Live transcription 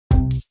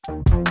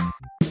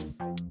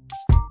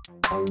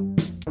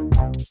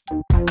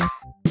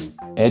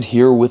Ed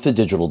here with the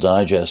Digital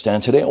Digest,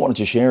 and today I wanted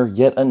to share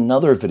yet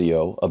another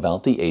video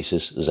about the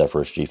Asus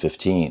Zephyrus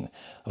G15.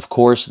 Of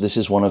course, this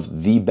is one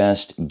of the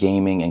best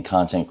gaming and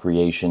content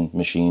creation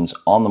machines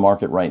on the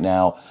market right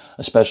now,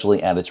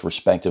 especially at its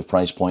respective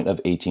price point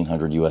of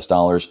 $1,800 US.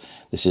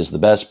 This is the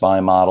Best Buy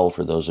model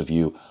for those of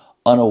you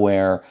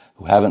unaware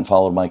who haven't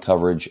followed my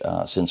coverage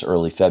since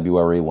early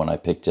February when I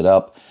picked it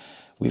up.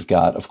 We've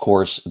got, of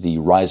course, the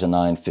Ryzen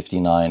 9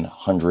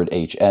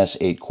 5900HS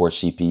 8-core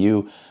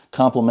CPU,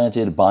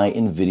 complemented by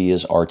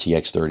NVIDIA's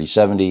RTX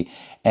 3070,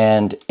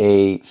 and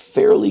a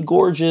fairly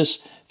gorgeous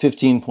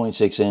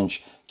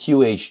 15.6-inch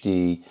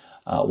QHD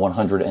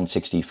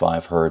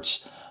 165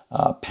 Hz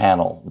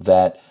panel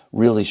that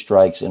really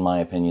strikes, in my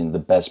opinion, the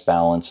best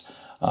balance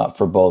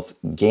for both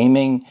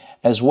gaming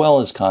as well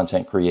as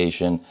content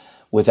creation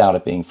without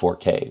it being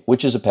 4K,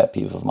 which is a pet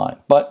peeve of mine.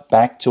 But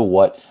back to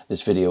what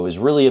this video is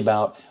really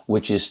about,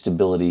 which is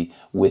stability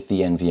with the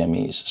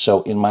NVMe's.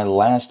 So in my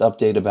last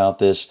update about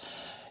this,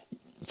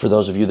 for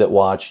those of you that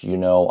watched, you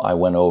know I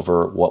went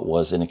over what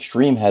was an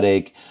extreme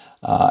headache,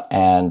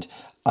 and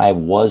I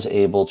was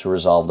able to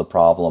resolve the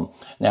problem.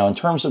 Now, in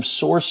terms of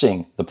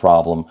sourcing the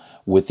problem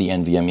with the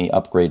NVMe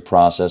upgrade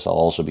process, I'll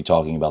also be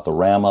talking about the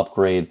RAM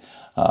upgrade,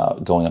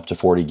 going up to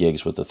 40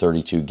 gigs with the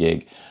 32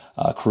 gig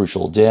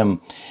Crucial DIMM.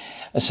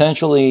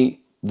 Essentially,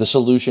 the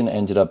solution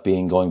ended up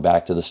being going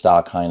back to the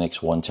stock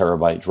Hynix 1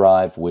 terabyte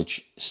drive,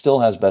 which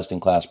still has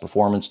best-in-class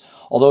performance,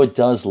 although it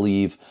does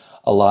leave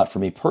a lot for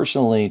me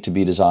personally to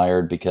be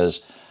desired,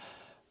 because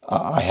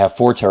I have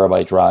 4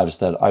 terabyte drives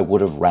that I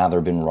would have rather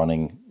been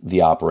running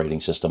the operating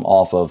system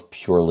off of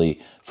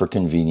purely for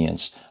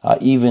convenience,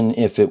 even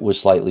if it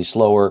was slightly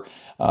slower.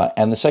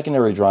 And the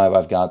secondary drive,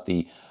 I've got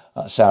the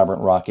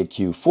Sabrent Rocket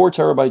Q 4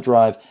 terabyte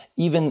drive.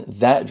 Even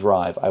that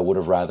drive I would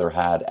have rather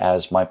had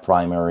as my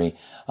primary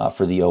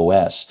for the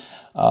OS.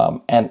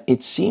 And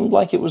it seemed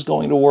like it was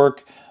going to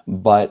work,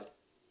 but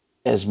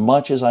as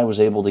much as I was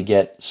able to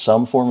get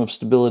some form of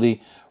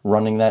stability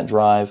running that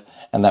drive,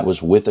 and that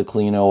was with a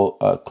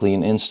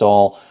clean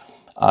install,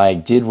 I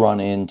did run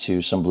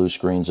into some blue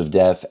screens of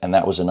death, and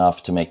that was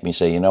enough to make me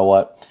say, you know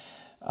what,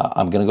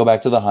 I'm going to go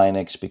back to the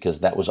Hynix, because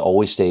that was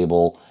always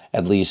stable,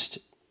 at least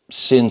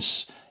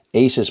since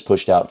Asus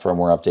pushed out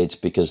firmware updates.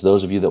 Because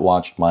those of you that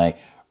watched my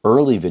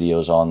early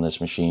videos on this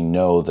machine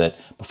know that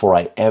before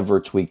I ever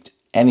tweaked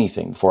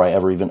anything, before I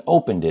ever even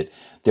opened it,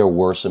 there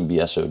were some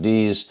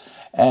BSODs,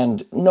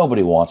 and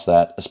nobody wants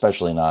that,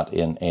 especially not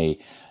in a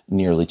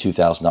nearly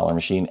 $2,000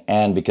 machine.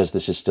 And because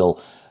this is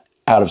still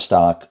out of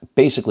stock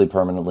basically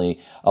permanently,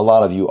 a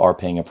lot of you are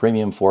paying a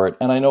premium for it,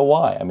 and I know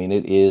why. I mean,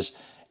 it is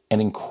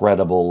an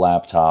incredible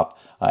laptop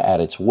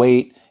at its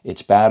weight,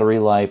 its battery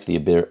life, the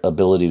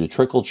ability to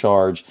trickle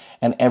charge,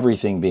 and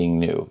everything being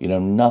new. You know,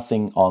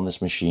 nothing on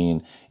this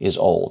machine is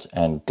old,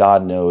 and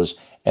God knows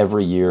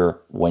every year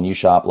when you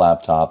shop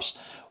laptops,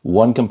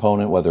 one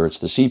component, whether it's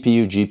the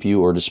CPU, GPU,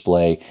 or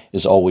display,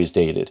 is always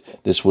dated.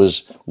 This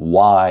was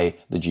why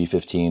the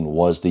G15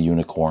 was the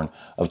unicorn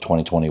of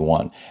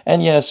 2021.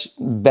 And yes,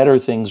 better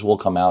things will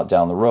come out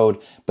down the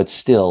road, but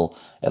still,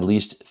 at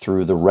least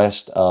through the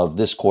rest of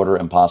this quarter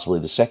and possibly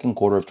the second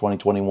quarter of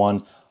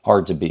 2021,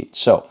 hard to beat.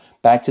 So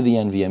back to the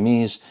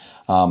NVMe's.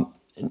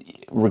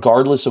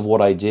 Regardless of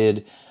what I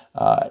did,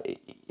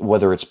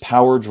 whether it's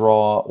power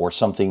draw or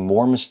something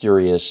more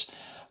mysterious,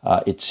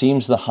 it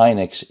seems the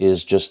Hynix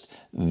is just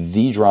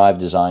the drive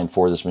designed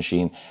for this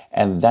machine,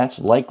 and that's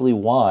likely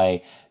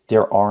why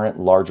there aren't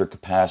larger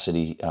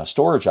capacity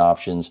storage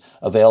options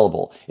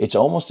available. It's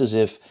almost as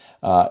if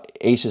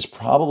Asus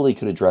probably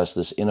could address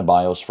this in a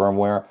BIOS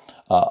firmware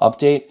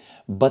update,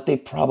 but they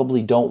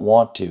probably don't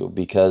want to,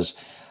 because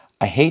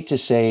I hate to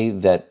say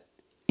that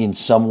in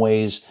some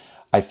ways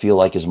I feel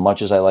like, as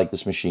much as I like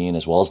this machine,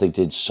 as well as they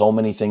did so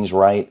many things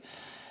right,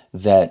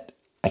 that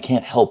I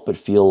can't help but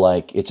feel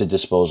like it's a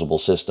disposable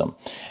system.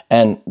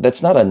 And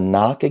that's not a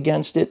knock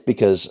against it,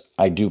 because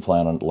I do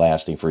plan on it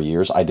lasting for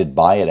years. I did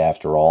buy it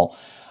after all.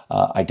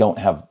 I don't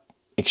have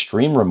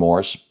extreme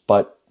remorse,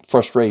 but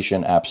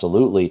frustration,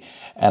 absolutely.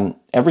 And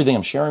everything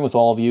I'm sharing with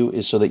all of you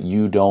is so that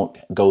you don't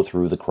go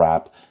through the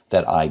crap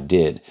that I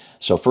did.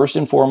 So first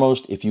and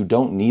foremost, if you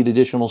don't need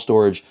additional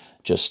storage,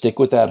 just stick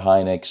with that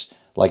Hynix.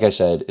 Like I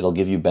said, it'll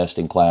give you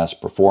best-in-class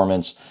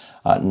performance.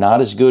 Not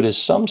as good as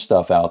some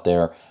stuff out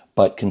there,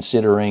 but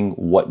considering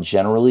what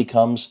generally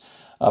comes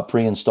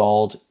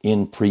pre-installed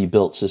in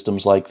pre-built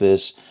systems like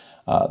this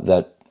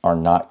that are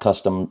not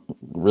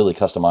really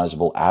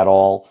customizable at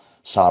all,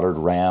 soldered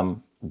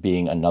RAM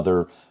being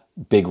another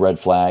big red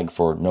flag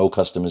for no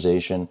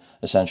customization,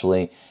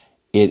 essentially,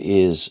 it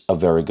is a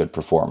very good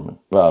performer.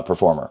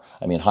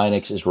 I mean,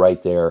 Hynix is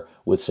right there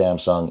with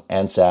Samsung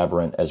and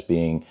Sabrent as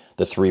being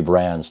the 3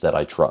 brands that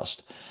I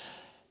trust.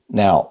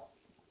 Now,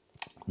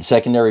 the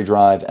secondary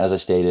drive, as I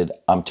stated,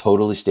 I'm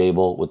totally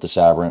stable with the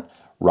Sabrent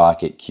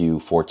Rocket Q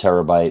 4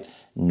 terabyte,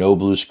 no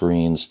blue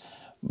screens,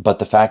 but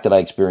the fact that I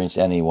experienced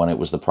any when it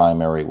was the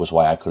primary was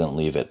why I couldn't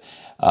leave it.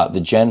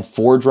 The Gen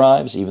 4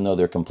 drives, even though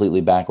they're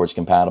completely backwards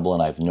compatible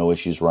and I have no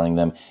issues running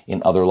them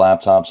in other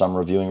laptops I'm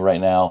reviewing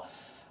right now,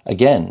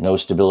 again, no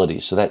stability.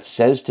 So that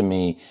says to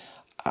me,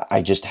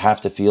 I just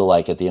have to feel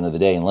like at the end of the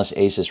day, unless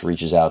Asus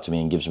reaches out to me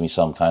and gives me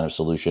some kind of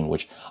solution,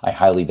 which I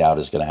highly doubt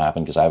is going to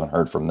happen because I haven't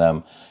heard from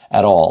them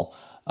at all,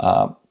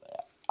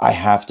 I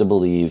have to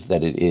believe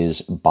that it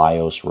is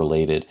BIOS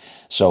related.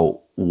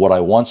 So what I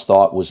once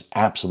thought was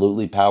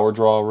absolutely power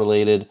draw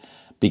related,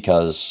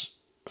 because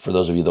for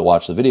those of you that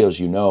watch the videos,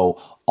 you know,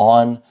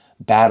 on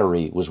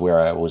battery was where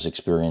I was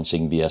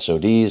experiencing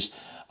BSODs,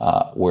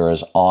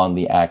 whereas on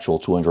the actual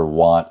 200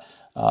 watt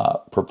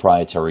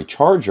proprietary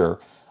charger,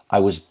 I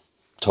was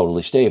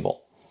totally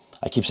stable.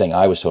 I keep saying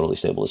I was totally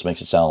stable. This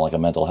makes it sound like a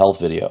mental health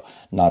video,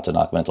 not to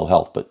knock mental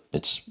health, but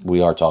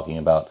we are talking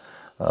about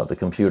the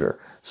computer.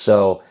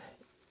 So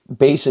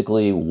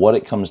basically what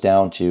it comes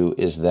down to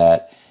is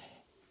that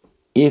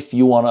if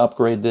you want to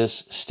upgrade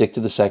this, stick to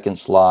the second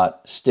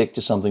slot, stick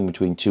to something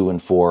between 2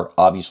 and 4.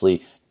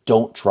 Obviously,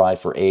 don't try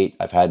for 8.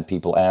 I've had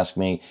people ask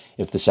me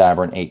if the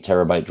Sabrent 8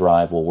 terabyte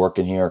drive will work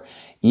in here.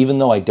 Even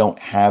though I don't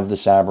have the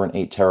Sabrent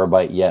 8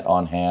 terabyte yet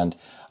on hand,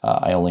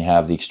 I only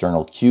have the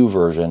external Q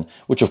version,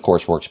 which of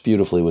course works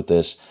beautifully with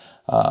this.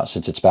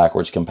 Since it's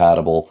backwards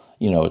compatible,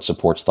 you know, it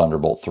supports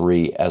Thunderbolt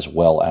 3 as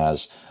well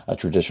as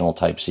traditional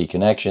Type-C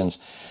connections.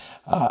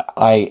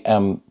 I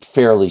am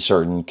fairly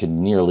certain,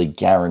 can nearly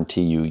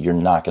guarantee you're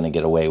not going to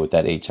get away with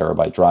that 8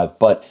 terabyte drive.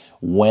 But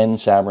when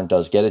Sabrent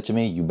does get it to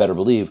me, you better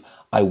believe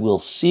I will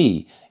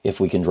see if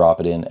we can drop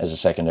it in as a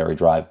secondary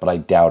drive, but I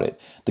doubt it.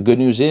 The good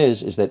news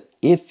is that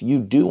if you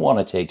do want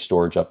to take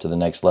storage up to the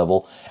next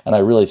level, and I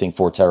really think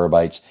 4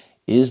 terabytes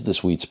is the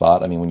sweet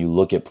spot. I mean, when you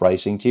look at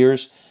pricing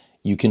tiers,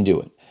 you can do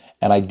it.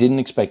 And I didn't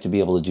expect to be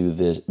able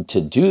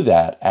to do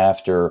that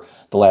after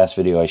the last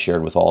video I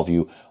shared with all of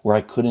you, where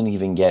I couldn't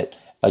even get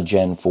a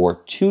Gen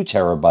 4 2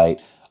 terabyte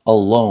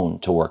alone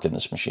to work in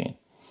this machine.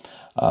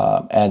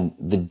 And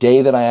the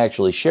day that I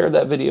actually shared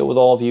that video with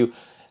all of you,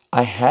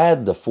 I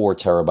had the 4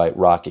 terabyte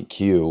Rocket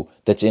Q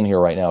that's in here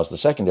right now as the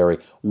secondary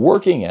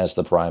working as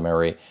the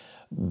primary.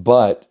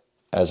 But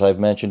as I've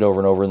mentioned over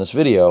and over in this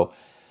video,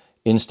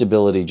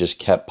 instability just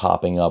kept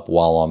popping up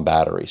while on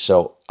battery.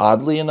 So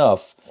oddly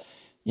enough,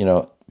 you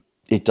know,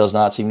 it does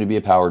not seem to be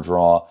a power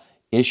draw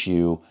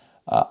issue,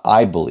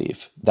 I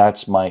believe.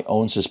 That's my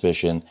own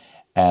suspicion.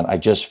 And I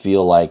just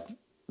feel like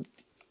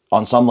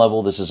on some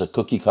level, this is a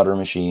cookie cutter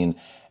machine.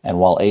 And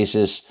while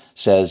Asus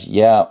says,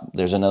 yeah,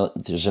 there's an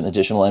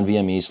additional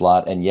NVMe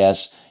slot, and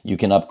yes, you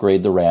can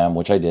upgrade the RAM,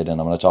 which I did, and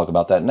I'm going to talk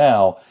about that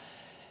now,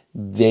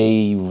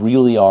 they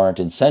really aren't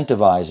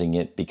incentivizing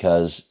it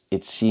because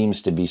it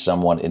seems to be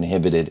somewhat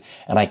inhibited.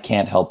 And I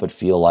can't help but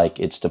feel like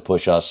it's to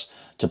push us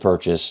to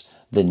purchase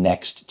the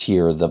next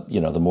tier,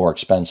 the more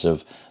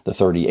expensive, the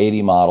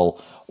 3080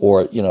 model,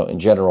 or, in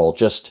general,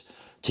 just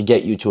to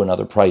get you to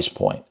another price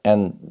point.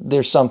 And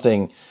there's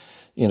something,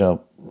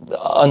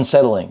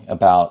 unsettling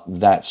about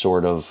that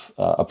sort of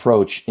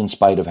approach, in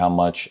spite of how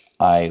much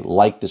I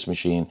like this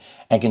machine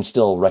and can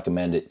still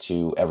recommend it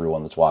to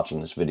everyone that's watching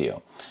this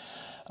video.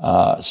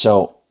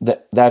 So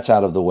that's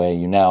out of the way.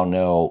 You now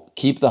know,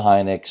 keep the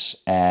Hynix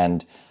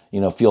and,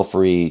 feel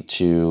free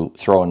to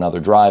throw another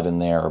drive in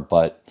there,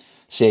 but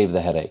save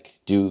the headache.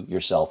 Do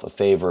yourself a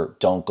favor.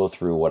 Don't go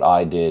through what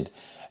I did.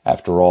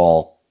 After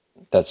all,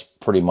 that's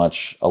pretty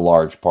much a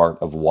large part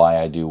of why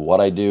I do what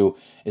I do,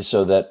 is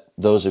so that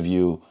those of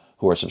you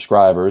who are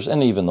subscribers,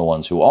 and even the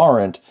ones who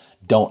aren't,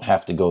 don't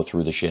have to go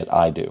through the shit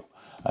I do.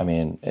 I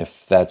mean,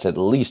 if that's at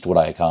least what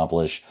I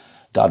accomplish,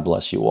 God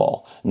bless you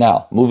all.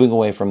 Now, moving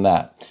away from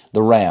that,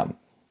 the RAM.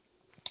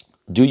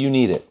 Do you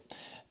need it?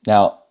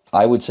 Now,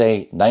 I would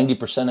say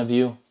 90% of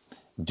you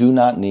do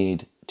not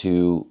need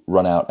to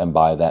run out and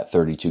buy that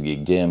 32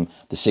 gig DIMM.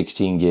 The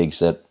 16 gigs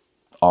that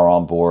are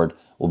on board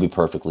will be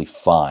perfectly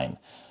fine.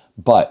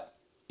 But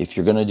if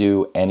you're going to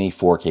do any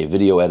 4K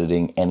video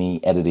editing,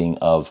 any editing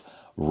of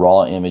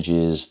raw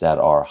images that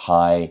are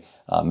high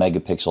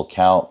megapixel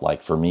count,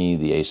 like for me,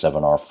 the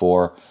A7R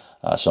IV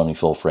Sony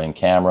full frame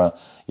camera,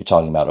 you're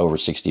talking about over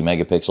 60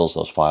 megapixels.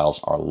 Those files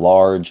are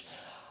large.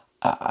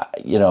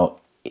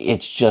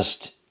 It's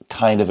just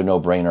kind of a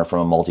no-brainer from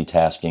a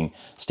multitasking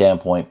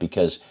standpoint,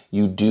 because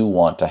you do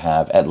want to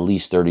have at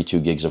least 32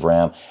 gigs of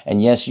RAM. And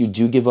yes, you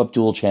do give up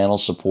dual channel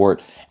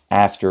support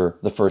after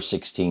the first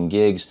 16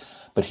 gigs.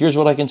 But here's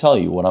what I can tell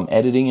you. When I'm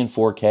editing in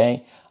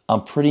 4K,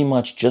 I'm pretty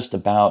much just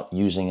about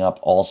using up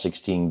all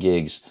 16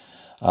 gigs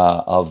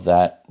of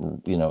that,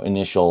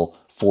 initial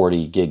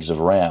 40 gigs of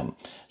RAM.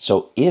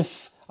 So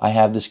if I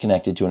have this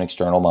connected to an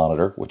external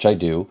monitor, which I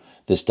do,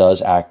 this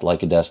does act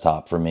like a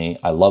desktop for me.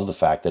 I love the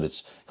fact that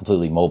it's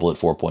completely mobile at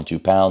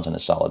 4.2 pounds and a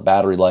solid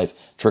battery life,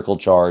 trickle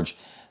charge.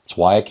 That's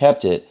why I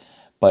kept it.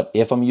 But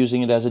if I'm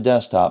using it as a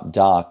desktop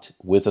docked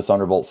with a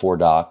Thunderbolt 4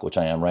 dock, which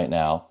I am right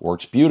now,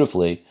 works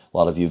beautifully. A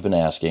lot of you have been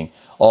asking.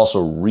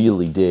 Also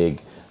really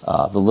dig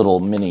the little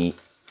mini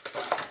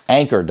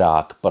Anchor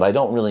dock, but I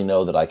don't really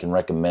know that I can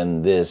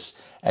recommend this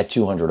at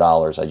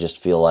 $200. I just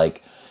feel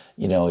like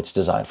you know, it's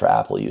designed for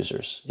Apple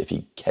users, if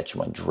you catch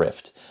my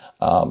drift.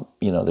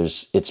 You know,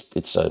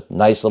 it's a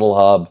nice little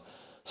hub,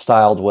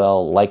 styled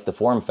well, like the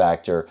form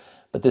factor,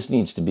 but this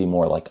needs to be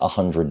more like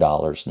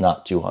 $100,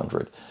 not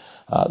 $200.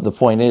 The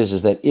point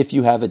is that if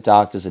you have it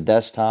docked as a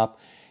desktop,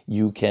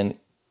 you can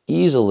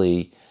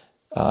easily,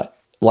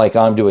 like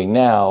I'm doing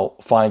now,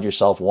 find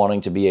yourself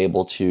wanting to be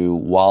able to,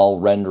 while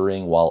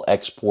rendering, while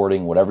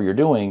exporting, whatever you're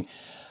doing,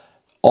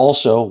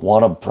 also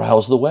want to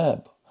browse the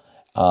web.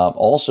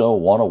 Also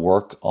want to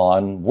work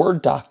on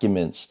Word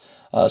documents,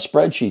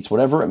 spreadsheets,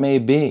 whatever it may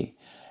be,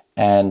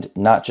 and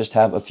not just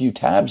have a few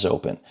tabs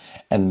open.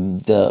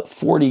 And the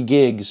 40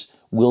 gigs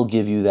will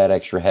give you that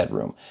extra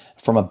headroom.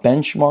 From a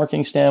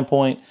benchmarking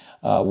standpoint,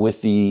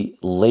 with the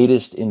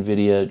latest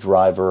NVIDIA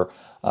driver,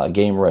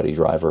 Game Ready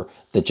driver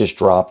that just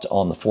dropped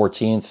on the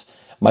 14th,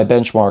 my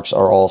benchmarks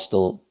are all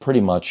still pretty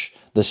much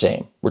the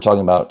same. We're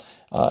talking about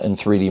in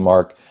 3D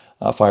Mark,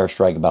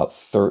 Firestrike about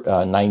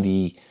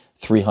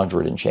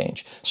 9,300 and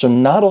change. So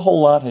not a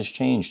whole lot has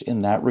changed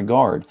in that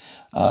regard.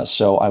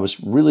 So I was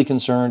really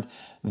concerned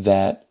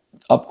that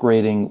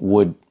upgrading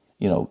would,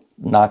 you know,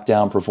 knock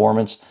down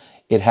performance.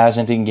 It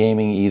hasn't in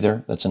gaming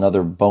either. That's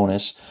another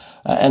bonus.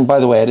 And by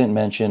the way, I didn't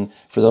mention,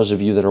 for those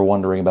of you that are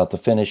wondering about the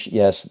finish,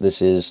 yes,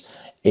 this is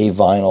a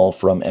vinyl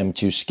from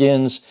M2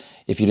 Skins.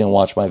 If you didn't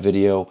watch my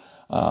video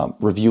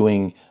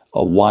reviewing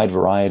a wide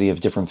variety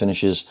of different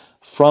finishes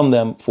from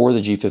them for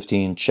the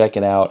G15, check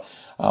it out.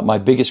 My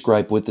biggest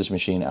gripe with this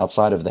machine,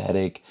 outside of the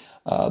headache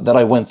that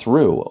I went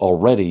through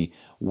already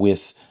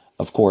with,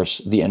 of course,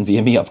 the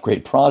NVMe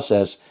upgrade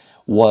process,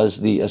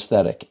 was the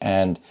aesthetic.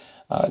 And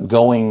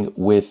going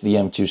with the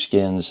M2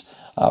 Skins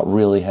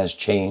really has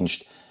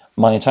changed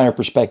my entire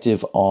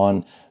perspective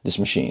on this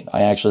machine.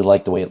 I actually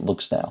like the way it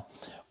looks now,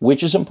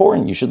 which is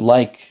important. You should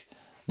like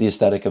the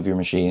aesthetic of your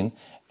machine.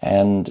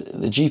 And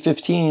the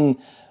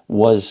G15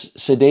 was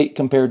sedate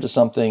compared to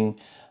something,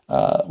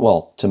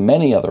 well, to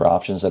many other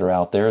options that are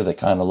out there that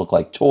kind of look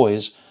like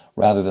toys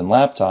rather than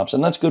laptops.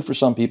 And that's good for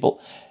some people,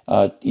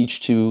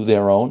 each to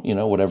their own, you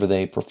know, whatever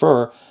they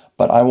prefer.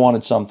 But I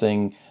wanted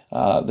something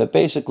that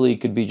basically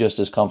could be just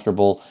as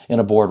comfortable in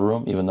a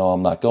boardroom, even though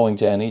I'm not going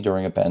to any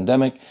during a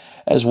pandemic,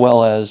 as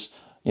well as,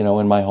 you know,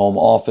 in my home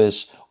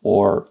office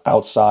or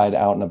outside,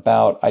 out and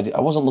about. I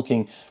wasn't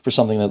looking for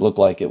something that looked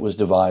like it was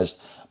devised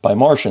by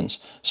Martians.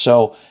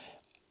 So,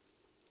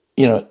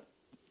 you know,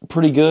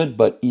 pretty good,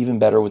 but even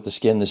better with the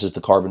skin. This is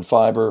the carbon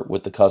fiber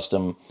with the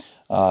custom,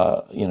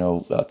 you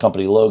know,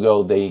 company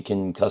logo. They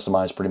can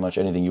customize pretty much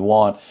anything you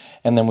want.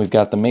 And then we've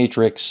got the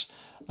matrix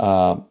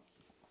on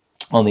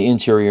the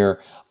interior.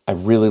 I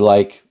really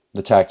like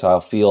the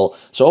tactile feel.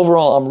 So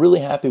overall, I'm really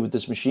happy with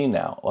this machine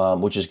now,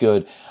 which is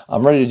good.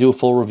 I'm ready to do a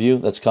full review.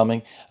 That's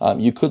coming.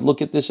 You could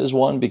look at this as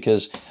one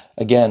because,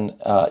 again,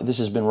 this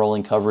has been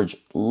rolling coverage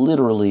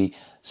literally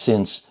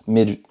since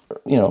mid,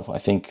 you know, I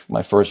think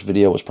my first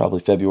video was probably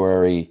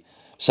February,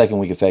 second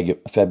week of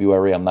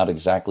February. I'm not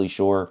exactly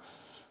sure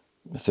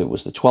if it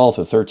was the 12th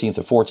or 13th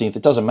or 14th.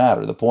 It doesn't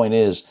matter. The point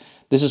is,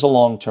 this is a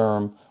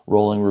long-term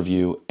rolling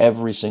review.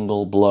 Every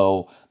single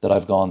blow that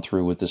I've gone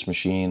through with this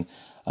machine,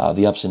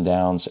 the ups and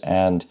downs,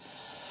 and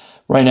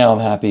right now I'm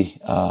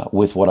happy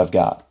with what I've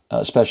got,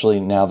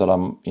 especially now that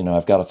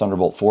I've got a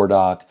Thunderbolt 4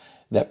 dock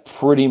that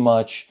pretty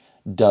much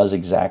does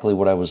exactly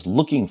what I was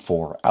looking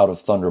for out of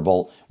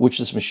Thunderbolt, which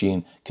this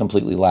machine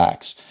completely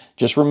lacks.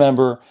 Just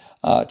remember,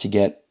 to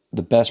get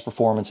the best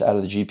performance out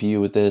of the GPU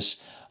with this,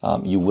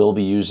 you will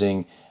be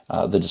using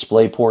the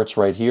display ports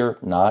right here,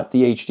 not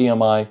the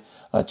HDMI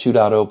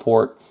 2.0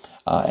 port.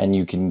 And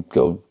you can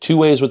go two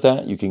ways with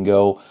that. You can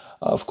go,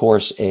 of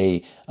course,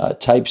 a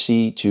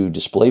Type-C to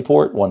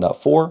DisplayPort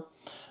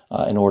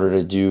 1.4 in order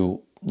to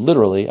do,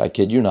 literally, I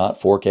kid you not,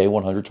 4K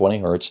 120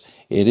 hertz.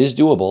 It is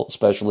doable,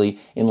 especially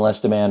in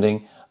less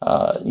demanding,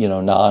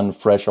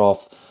 non-fresh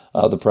off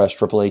the press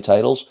AAA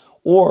titles.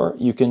 Or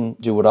you can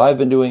do what I've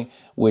been doing,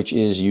 which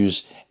is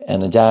use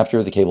an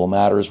adapter, the Cable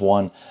Matters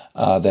one,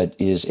 that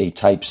is a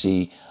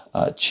Type-C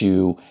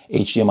to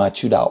HDMI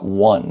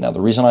 2.1. Now,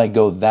 the reason I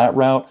go that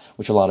route,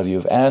 which a lot of you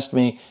have asked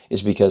me,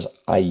 is because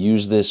I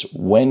use this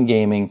when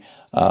gaming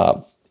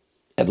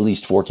at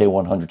least 4K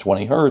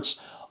 120 hertz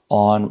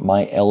on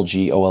my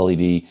LG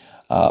OLED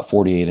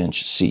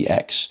 48-inch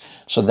CX.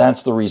 So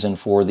that's the reason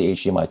for the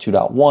HDMI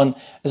 2.1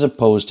 as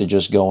opposed to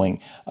just going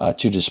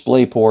to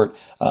DisplayPort.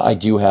 I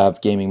do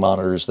have gaming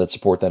monitors that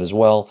support that as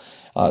well.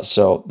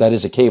 So that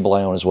is a cable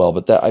I own as well,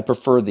 but I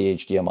prefer the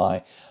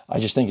HDMI. I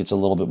just think it's a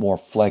little bit more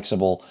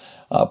flexible.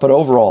 But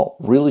overall,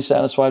 really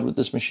satisfied with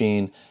this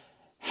machine.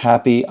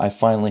 Happy I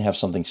finally have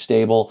something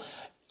stable.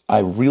 I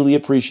really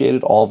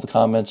appreciated all of the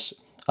comments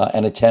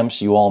and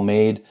attempts you all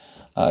made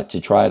to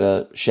try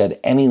to shed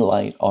any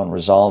light on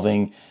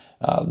resolving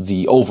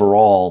the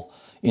overall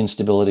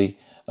instability.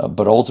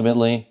 But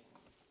ultimately,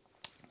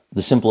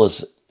 the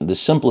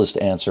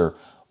simplest answer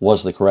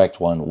was the correct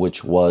one,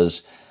 which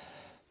was,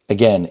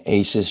 again,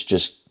 Asus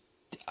just,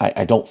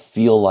 I don't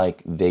feel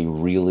like they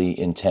really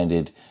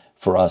intended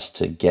for us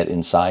to get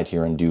inside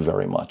here and do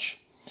very much.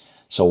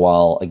 So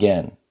while,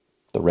 again,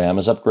 the RAM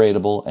is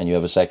upgradable, and you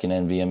have a second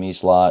NVMe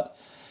slot,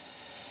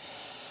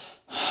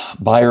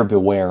 buyer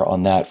beware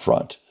on that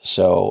front.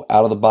 So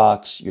out of the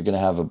box, you're going to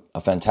have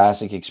a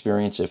fantastic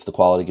experience if the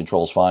quality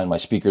control is fine. My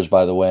speakers,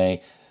 by the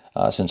way,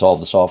 since all of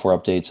the software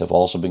updates have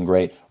also been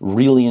great.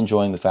 Really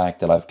enjoying the fact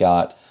that I've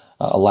got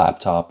a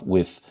laptop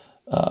with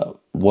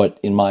what,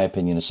 in my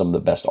opinion, is some of the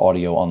best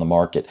audio on the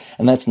market.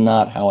 And that's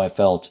not how I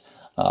felt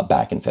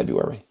back in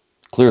February.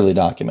 Clearly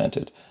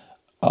documented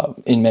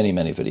in many,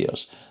 many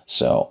videos.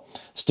 So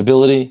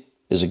stability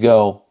is a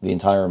go. The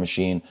entire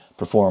machine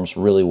performs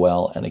really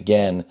well. And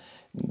again,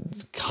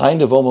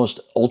 kind of almost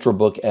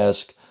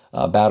Ultrabook-esque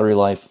battery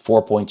life,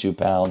 4.2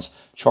 pounds,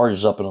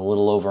 charges up in a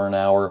little over an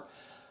hour.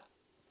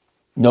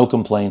 No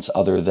complaints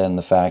other than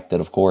the fact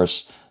that, of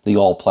course, the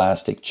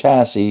all-plastic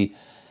chassis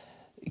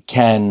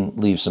can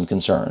leave some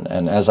concern.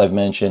 And as I've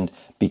mentioned,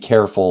 be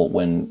careful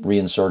when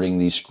reinserting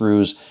these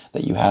screws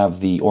that you have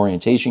the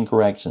orientation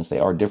correct, since they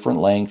are different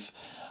length,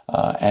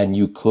 and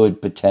you could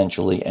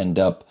potentially end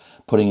up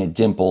putting a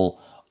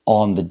dimple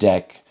on the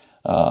deck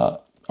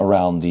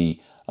around the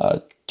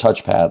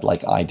touchpad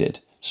like I did.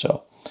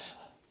 So,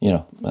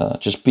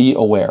 just be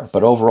aware.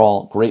 But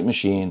overall, great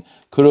machine.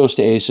 Kudos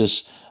to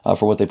Asus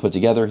for what they put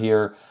together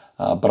here.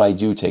 But I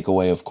do take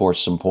away, of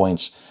course, some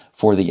points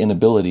for the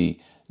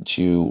inability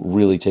to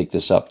really take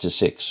this up to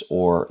 6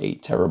 or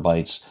 8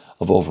 terabytes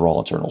of overall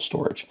internal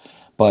storage.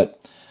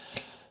 But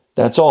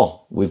that's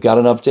all. We've got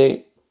an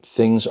update.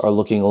 Things are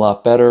looking a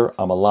lot better.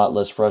 I'm a lot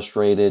less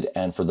frustrated.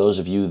 And for those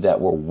of you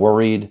that were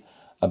worried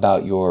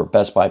about your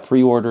Best Buy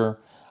pre-order,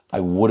 I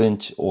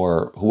wouldn't,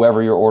 or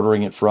whoever you're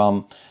ordering it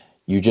from,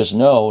 you just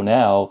know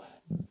now,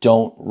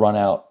 don't run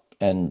out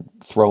and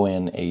throw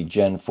in a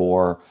Gen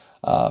 4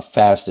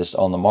 fastest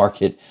on the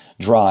market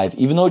drive,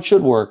 even though it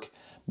should work,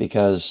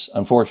 because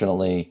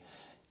unfortunately,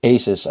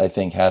 Asus, I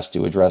think, has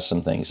to address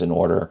some things in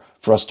order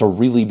for us to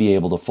really be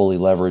able to fully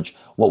leverage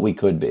what we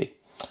could be.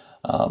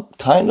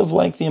 Kind of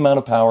like the amount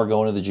of power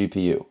going to the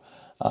GPU.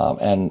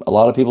 And a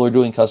lot of people are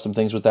doing custom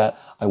things with that.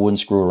 I wouldn't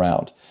screw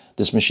around.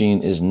 This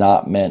machine is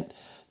not meant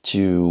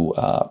to,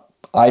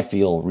 I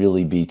feel,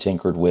 really be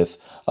tinkered with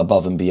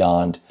above and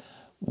beyond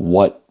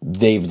what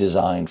they've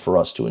designed for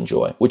us to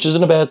enjoy, which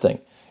isn't a bad thing.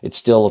 It's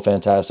still a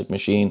fantastic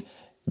machine,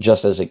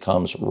 just as it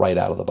comes right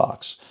out of the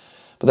box.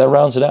 But that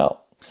rounds it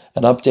out.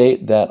 An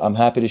update that I'm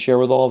happy to share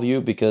with all of you,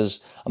 because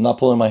I'm not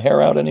pulling my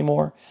hair out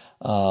anymore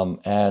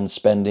and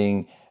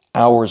spending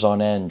hours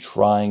on end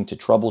trying to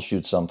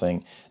troubleshoot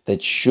something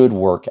that should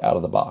work out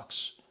of the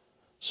box.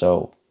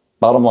 So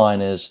bottom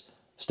line is,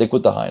 stick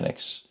with the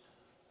Hynix.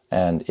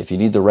 And if you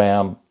need the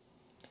RAM,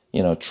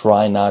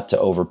 try not to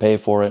overpay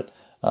for it.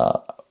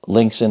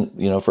 Links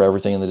in, for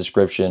everything in the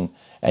description.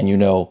 And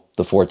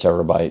the 4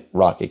 terabyte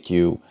Rocket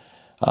Q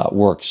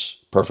works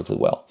perfectly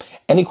well.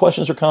 Any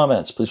questions or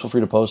comments, please feel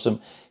free to post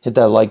them. Hit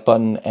that like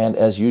button. And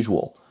as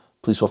usual,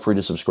 please feel free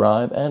to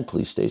subscribe, and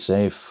please stay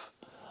safe.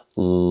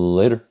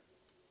 Later.